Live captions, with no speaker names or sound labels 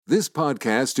This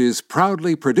podcast is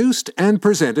proudly produced and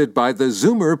presented by the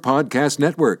Zoomer Podcast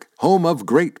Network, home of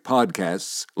great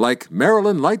podcasts like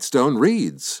Marilyn Lightstone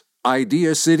Reads,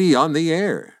 Idea City on the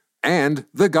Air, and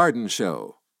The Garden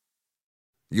Show.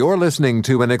 You're listening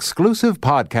to an exclusive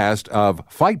podcast of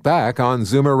Fight Back on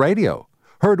Zoomer Radio,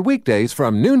 heard weekdays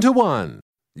from noon to 1.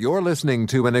 You're listening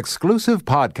to an exclusive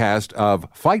podcast of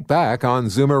Fight Back on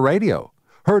Zoomer Radio,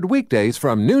 heard weekdays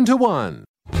from noon to 1.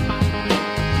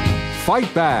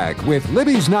 Fight Back with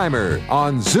Libby Znaimer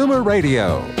on Zoomer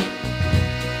Radio.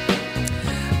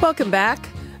 Welcome back.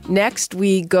 Next,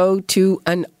 we go to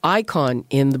an icon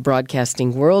in the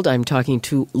broadcasting world. I'm talking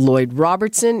to Lloyd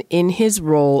Robertson in his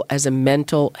role as a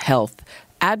mental health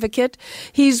advocate.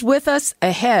 He's with us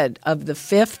ahead of the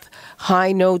 5th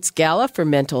High Notes Gala for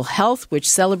Mental Health, which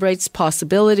celebrates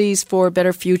possibilities for a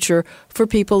better future for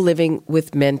people living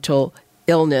with mental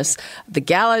illness. The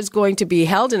gala is going to be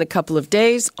held in a couple of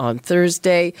days on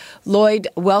Thursday. Lloyd,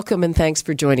 welcome and thanks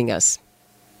for joining us.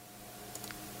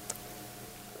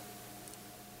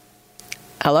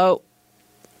 Hello.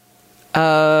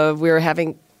 We're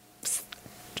going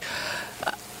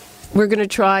to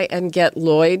try and get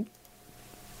Lloyd.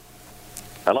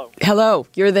 Hello. Hello.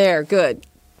 You're there. Good.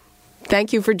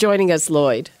 Thank you for joining us,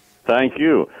 Lloyd. Thank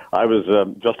you. I was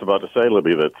just about to say,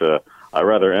 Libby, that I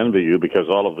rather envy you because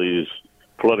all of these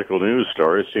political news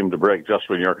stories seem to break just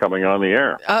when you're coming on the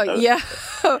air. Yeah.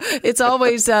 It's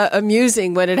always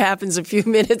amusing when it happens a few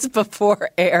minutes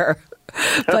before air.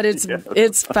 But it's Yes.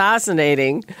 it's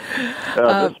fascinating.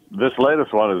 This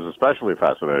latest one is especially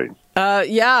fascinating.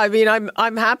 Yeah, I mean,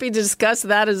 I'm happy to discuss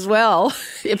that as well.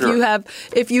 If Sure.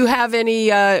 you have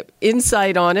any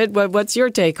insight on it, what's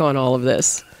your take on all of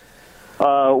this?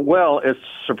 Well, it's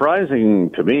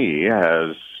surprising to me,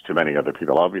 as to many other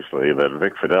people, obviously, that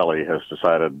Vic Fedeli has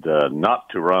decided not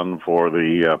to run for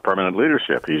the permanent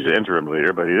leadership. He's interim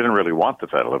leader, but he didn't really want the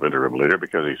title of interim leader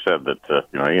because he said that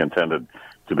he intended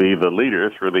to be the leader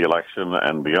through the election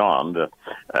and beyond.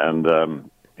 And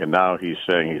now he's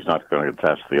saying he's not going to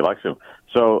contest the election.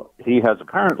 So he has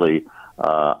apparently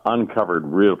uncovered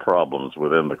real problems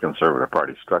within the Conservative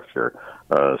Party structure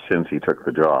since he took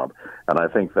the job. And I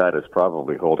think that is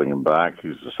probably holding him back.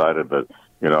 He's decided that,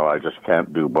 I just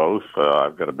can't do both.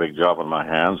 I've got a big job on my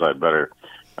hands. I'd better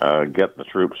get the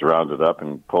troops rounded up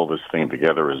and pull this thing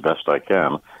together as best I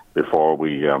can before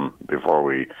we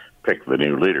pick the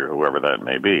new leader, whoever that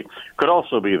may be. Could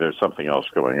also be there's something else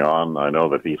going on. I know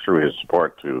that he threw his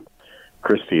support to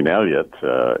Christine Elliott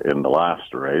in the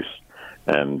last race,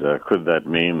 and could that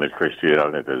mean that Christine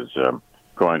Elliott is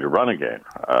going to run again?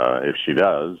 If she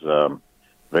does,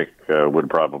 Vic would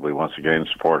probably once again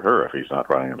support her if he's not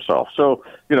running himself. So,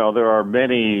 there are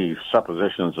many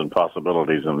suppositions and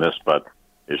possibilities in this, but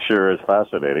it sure is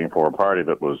fascinating for a party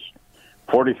that was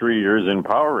 43 years in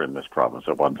power in this province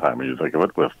at one time, when you think of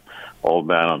it, with Old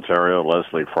Man Ontario,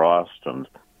 Leslie Frost, and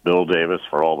Bill Davis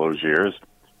for all those years,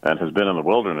 and has been in the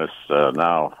wilderness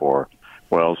now for,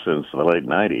 since the late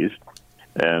 90s.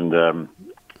 And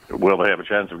will they have a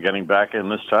chance of getting back in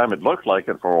this time? It looked like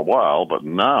it for a while, but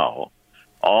now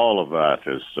all of that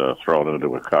is thrown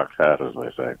into a cocked hat, as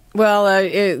they say. Well,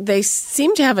 they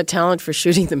seem to have a talent for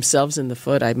shooting themselves in the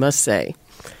foot, I must say.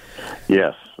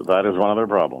 Yes, that is one of their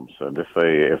problems. And if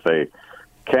they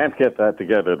can't get that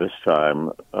together this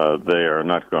time, they are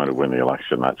not going to win the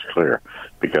election. That's clear,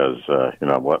 because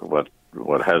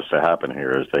what has to happen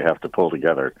here is they have to pull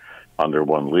together under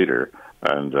one leader,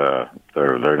 and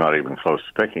they're not even close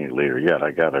to picking a leader yet.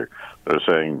 I gather they're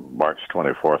saying March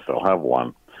 24th they'll have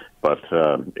one, but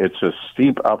it's a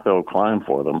steep uphill climb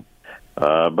for them.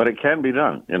 But it can be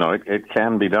done. It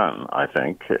can be done. I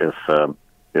think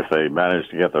if they manage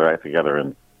to get their act together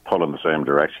and pull in the same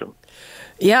direction.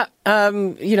 Yeah,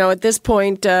 at this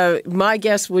point, my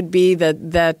guess would be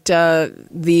that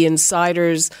the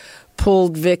insiders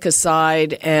pulled Vic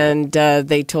aside and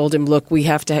they told him, look, we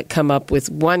have to come up with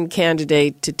one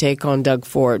candidate to take on Doug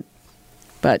Ford.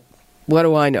 But what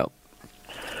do I know?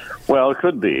 Well, it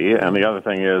could be. And the other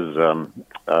thing is,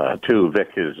 too,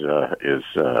 Vic is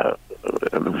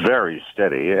very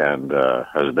steady and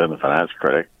has been the finance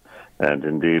critic, and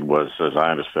indeed was, as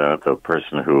I understand it, the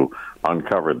person who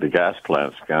uncovered the gas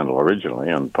plant scandal originally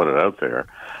and put it out there.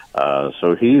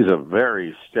 So he's a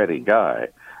very steady guy,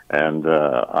 and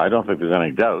I don't think there's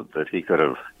any doubt that he could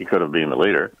have been the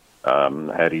leader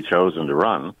had he chosen to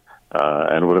run,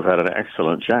 and would have had an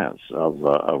excellent chance of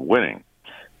winning.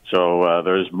 So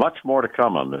there's much more to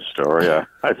come on this story.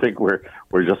 I think we're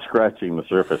just scratching the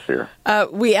surface here.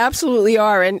 We absolutely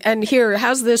are. And here,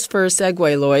 how's this for a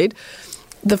segue, Lloyd?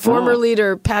 The former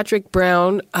leader, Patrick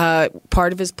Brown,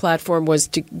 part of his platform was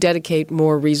to dedicate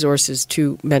more resources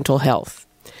to mental health.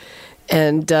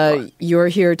 And you're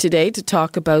here today to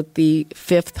talk about the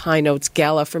 5th High Notes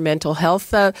Gala for Mental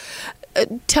Health.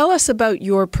 Tell us about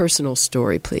your personal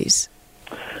story, please.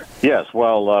 Yes,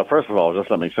 well, first of all,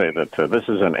 just let me say that this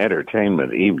is an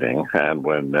entertainment evening, and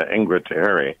when Ingrid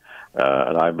Tahiri,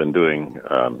 and I've been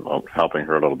helping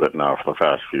her a little bit now for the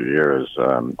past few years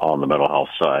on the mental health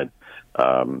side,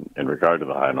 in regard to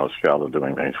the High Notes Gala,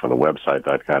 doing things for the website,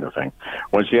 that kind of thing.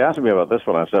 When she asked me about this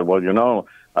one, I said, well,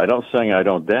 I don't sing, I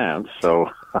don't dance, so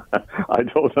I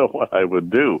don't know what I would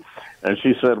do. And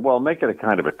she said, well, make it a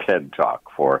kind of a TED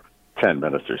Talk for 10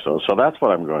 minutes or so. So that's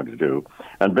what I'm going to do.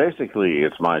 And basically,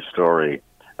 it's my story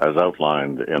as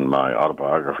outlined in my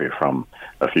autobiography from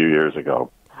a few years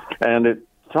ago. And it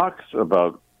talks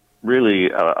about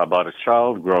about a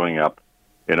child growing up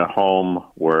in a home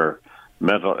where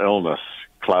mental illness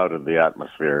clouded the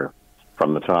atmosphere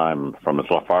from as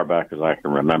far back as I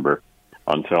can remember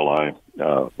until I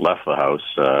left the house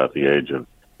at the age of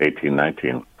 18,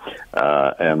 19.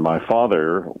 And my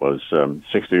father was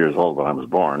 60 years old when I was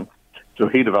born, so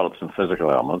he developed some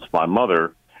physical ailments. My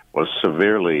mother was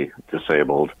severely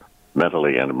disabled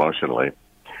mentally and emotionally.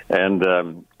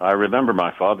 And I remember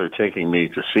my father taking me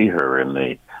to see her in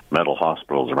the mental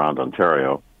hospitals around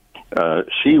Ontario.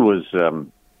 She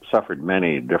suffered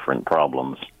many different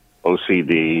problems,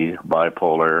 OCD,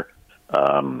 bipolar,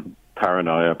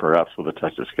 paranoia, perhaps with a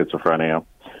touch of schizophrenia.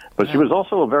 But she was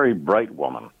also a very bright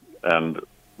woman. And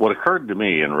what occurred to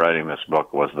me in writing this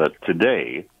book was that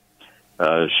today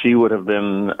she would have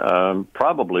been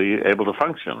probably able to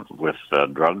function with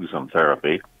drugs and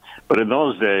therapy. But in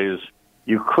those days,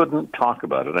 you couldn't talk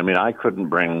about it. I mean, I couldn't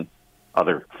bring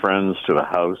other friends to the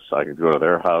house. I could go to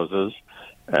their houses.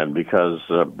 And because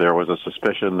there was a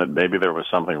suspicion that maybe there was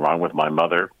something wrong with my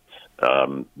mother,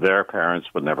 their parents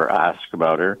would never ask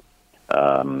about her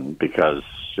because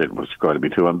it was going to be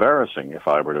too embarrassing if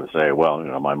I were to say, well,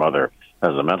 my mother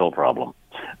has a mental problem.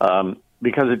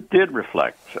 Because it did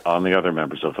reflect on the other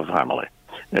members of the family.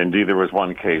 Indeed, there was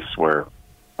one case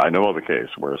I know of a case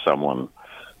where someone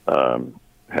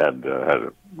had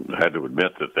to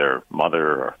admit that their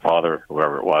mother or father,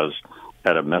 whoever it was,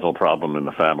 had a mental problem in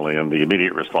the family, and the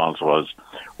immediate response was,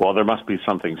 well, there must be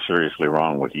something seriously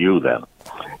wrong with you then,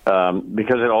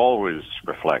 because it always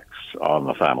reflects on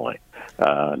the family.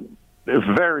 It's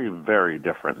very, very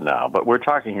different now, but we're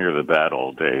talking here the bad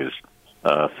old days,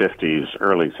 50s,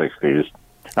 early 60s,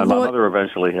 and my mother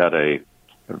eventually had a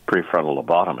prefrontal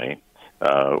lobotomy,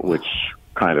 which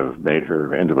kind of made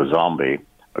her into a zombie,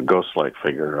 a ghost-like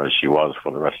figure, as she was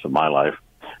for the rest of my life,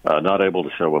 not able to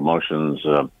show emotions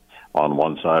on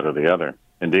one side or the other.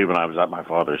 Indeed, when I was at my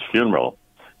father's funeral,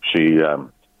 she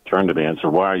turned to me and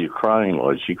said, why are you crying,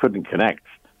 Lloyd? She couldn't connect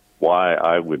why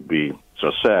I would be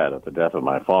so sad at the death of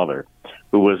my father,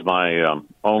 who was my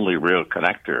only real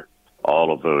connector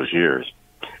all of those years.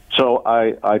 So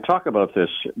I talk about this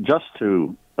just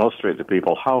to illustrate to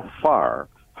people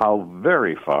how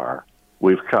very far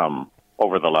we've come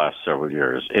over the last several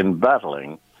years in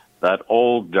battling that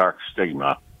old dark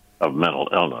stigma of mental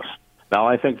illness. Now,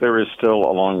 I think there is still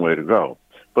a long way to go.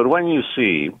 But when you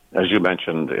see, as you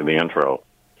mentioned in the intro,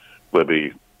 with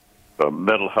the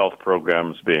mental health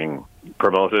programs being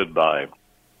promoted by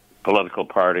political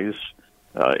parties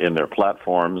in their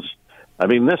platforms, I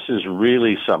mean, this is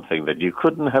really something that you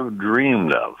couldn't have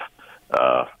dreamed of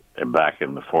back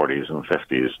in the 40s and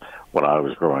 50s when I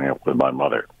was growing up with my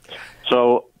mother.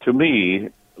 So, to me,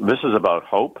 this is about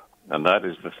hope, and that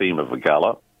is the theme of the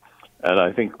gala. And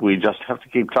I think we just have to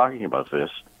keep talking about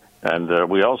this. And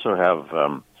we also have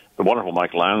the wonderful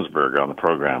Mike Landsberg on the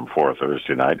program for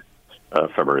Thursday night,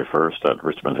 February 1st at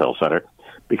Richmond Hill Center,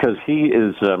 because he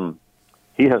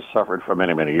has suffered for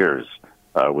many, many years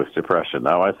with depression.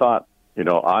 Now, I thought,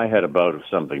 I had a bout of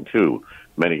something too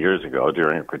many years ago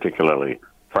during a particularly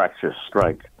fractious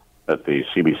strike at the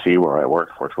CBC where I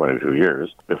worked for 22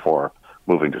 years before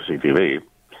moving to CTV.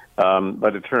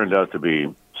 But it turned out to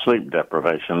be sleep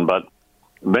deprivation, but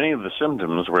many of the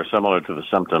symptoms were similar to the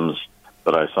symptoms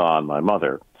that I saw in my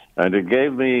mother, and it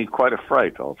gave me quite a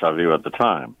fright, I'll tell you, at the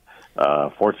time.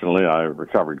 Fortunately, I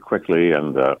recovered quickly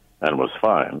and was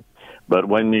fine. But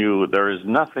there is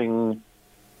nothing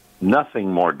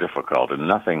more difficult and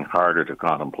nothing harder to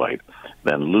contemplate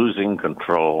than losing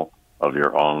control of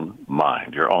your own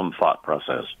mind, your own thought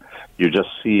process. You just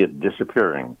see it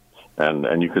disappearing,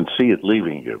 and you can see it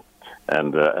leaving you.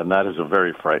 And that is a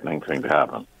very frightening thing to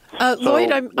happen.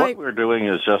 Lloyd, what we're doing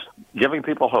is just giving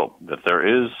people hope that there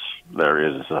is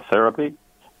a therapy,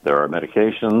 there are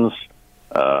medications,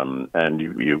 And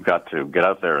you've got to get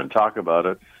out there and talk about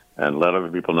it and let other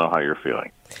people know how you're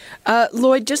feeling.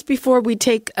 Lloyd, just before we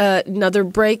take another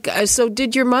break, so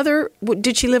did your mother,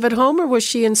 did she live at home or was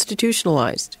she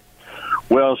institutionalized?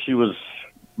 Well, she was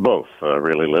both,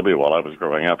 really, Libby. While I was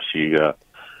growing up,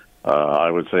 I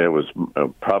would say it was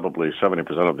probably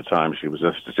 70% of the time she was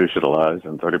institutionalized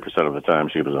and 30% of the time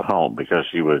she was at home, because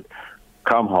she would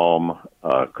come home,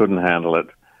 couldn't handle it,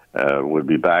 would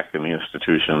be back in the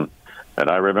institution. And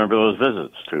I remember those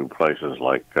visits to places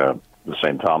like the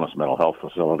St. Thomas Mental Health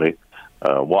Facility,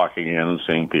 walking in,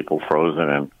 seeing people frozen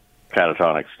in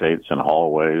catatonic states in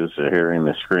hallways, hearing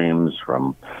the screams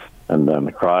and then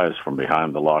the cries from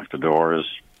behind the locked doors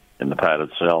in the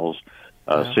padded cells,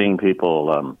 seeing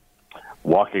people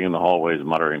walking in the hallways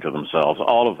muttering to themselves,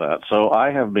 all of that. So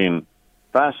I have been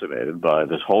fascinated by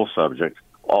this whole subject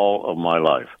all of my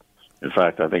life. In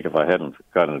fact, I think if I hadn't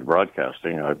gotten into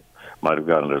broadcasting, I might have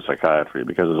gotten into psychiatry,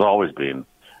 because it's always been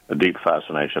a deep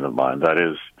fascination of mine. That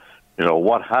is,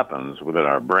 what happens within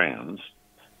our brains,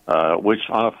 which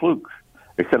on a fluke,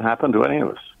 it can happen to any of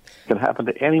us. It can happen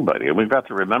to anybody. And we've got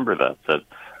to remember that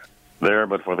there,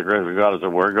 but for the grace of God, as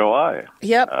it were, go I.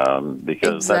 Yep.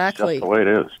 Because exactly. That's just the way it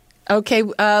is. Okay,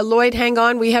 Lloyd, hang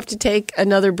on. We have to take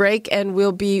another break, and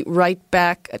we'll be right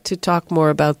back to talk more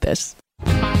about this.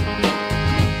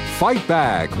 Fight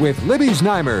Back with Libby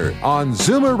Znaimer on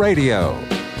Zoomer Radio.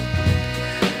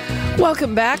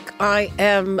 Welcome back. I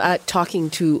am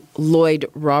talking to Lloyd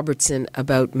Robertson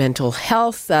about mental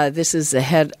health. This is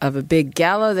ahead of a big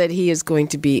gala that he is going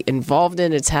to be involved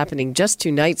in. It's happening just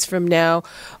 2 nights from now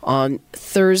on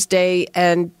Thursday.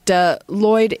 And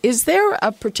Lloyd, is there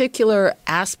a particular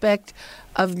aspect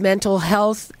of mental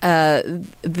health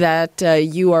that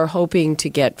you are hoping to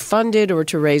get funded or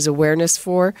to raise awareness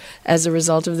for as a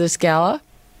result of this gala?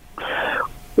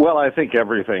 Well, I think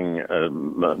everything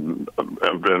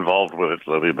involved with it,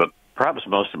 Libby, but perhaps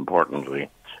most importantly,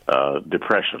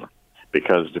 depression.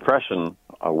 Because depression,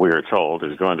 we are told,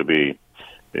 is going to be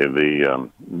the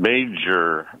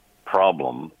major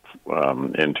problem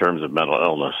in terms of mental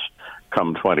illness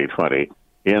come 2020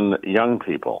 in young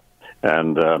people.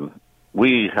 And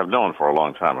we have known for a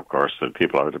long time, of course, that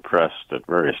people are depressed at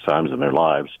various times in their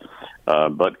lives.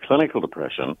 But clinical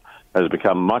depression has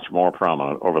become much more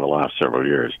prominent over the last several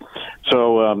years.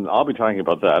 So I'll be talking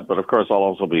about that, but of course I'll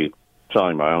also be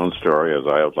telling my own story, as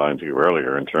I outlined to you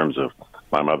earlier, in terms of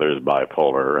my mother's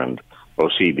bipolar and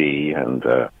OCD and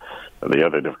the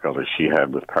other difficulties she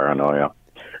had with paranoia.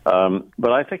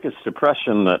 But I think it's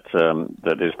depression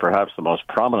that is perhaps the most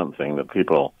prominent thing that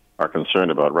people are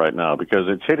concerned about right now, because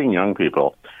it's hitting young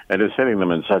people, and it's hitting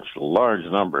them in such large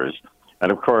numbers.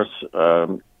 And of course,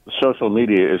 social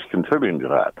media is contributing to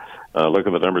that. Look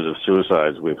at the numbers of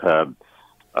suicides we've had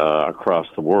across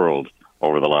the world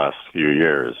over the last few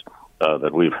years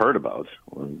that we've heard about.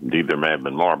 Indeed, there may have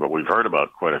been more, but we've heard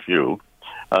about quite a few,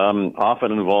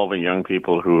 often involving young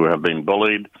people who have been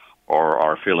bullied or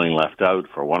are feeling left out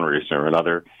for one reason or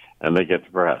another, and they get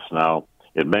depressed. Now,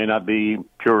 it may not be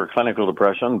pure clinical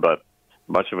depression, but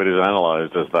much of it is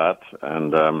analyzed as that,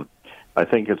 and I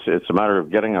think it's a matter of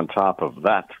getting on top of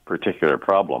that particular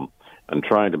problem and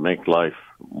trying to make life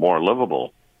more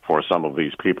livable for some of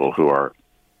these people who are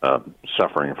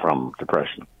suffering from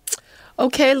depression.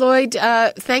 Okay, Lloyd,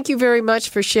 thank you very much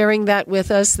for sharing that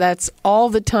with us. That's all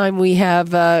the time we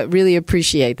have. Really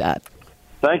appreciate that.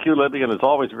 Thank you, Libby, and it's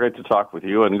always great to talk with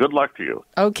you, and good luck to you.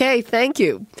 Okay, thank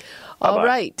you. Bye-bye. All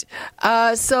right.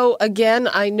 So, again,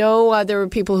 I know there are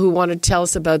people who want to tell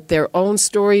us about their own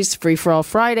stories. Free for All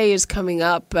Friday is coming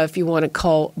up if you want to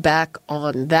call back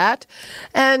on that.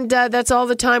 And that's all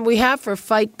the time we have for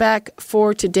Fight Back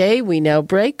for today. We now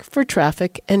break for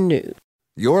traffic and news.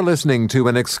 You're listening to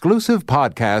an exclusive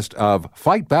podcast of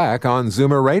Fight Back on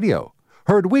Zoomer Radio.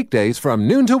 Heard weekdays from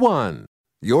noon to 1.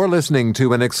 You're listening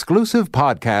to an exclusive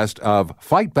podcast of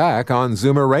Fight Back on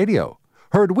Zoomer Radio.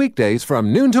 Heard weekdays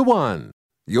from noon to 1.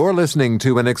 You're listening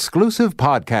to an exclusive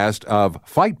podcast of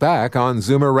Fight Back on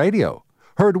Zoomer Radio.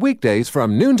 Heard weekdays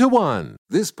from noon to 1.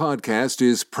 This podcast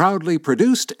is proudly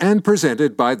produced and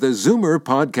presented by the Zoomer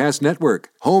Podcast Network,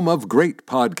 home of great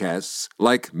podcasts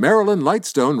like Marilyn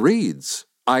Lightstone Reads,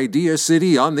 Idea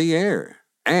City on the Air,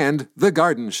 and The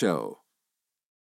Garden Show.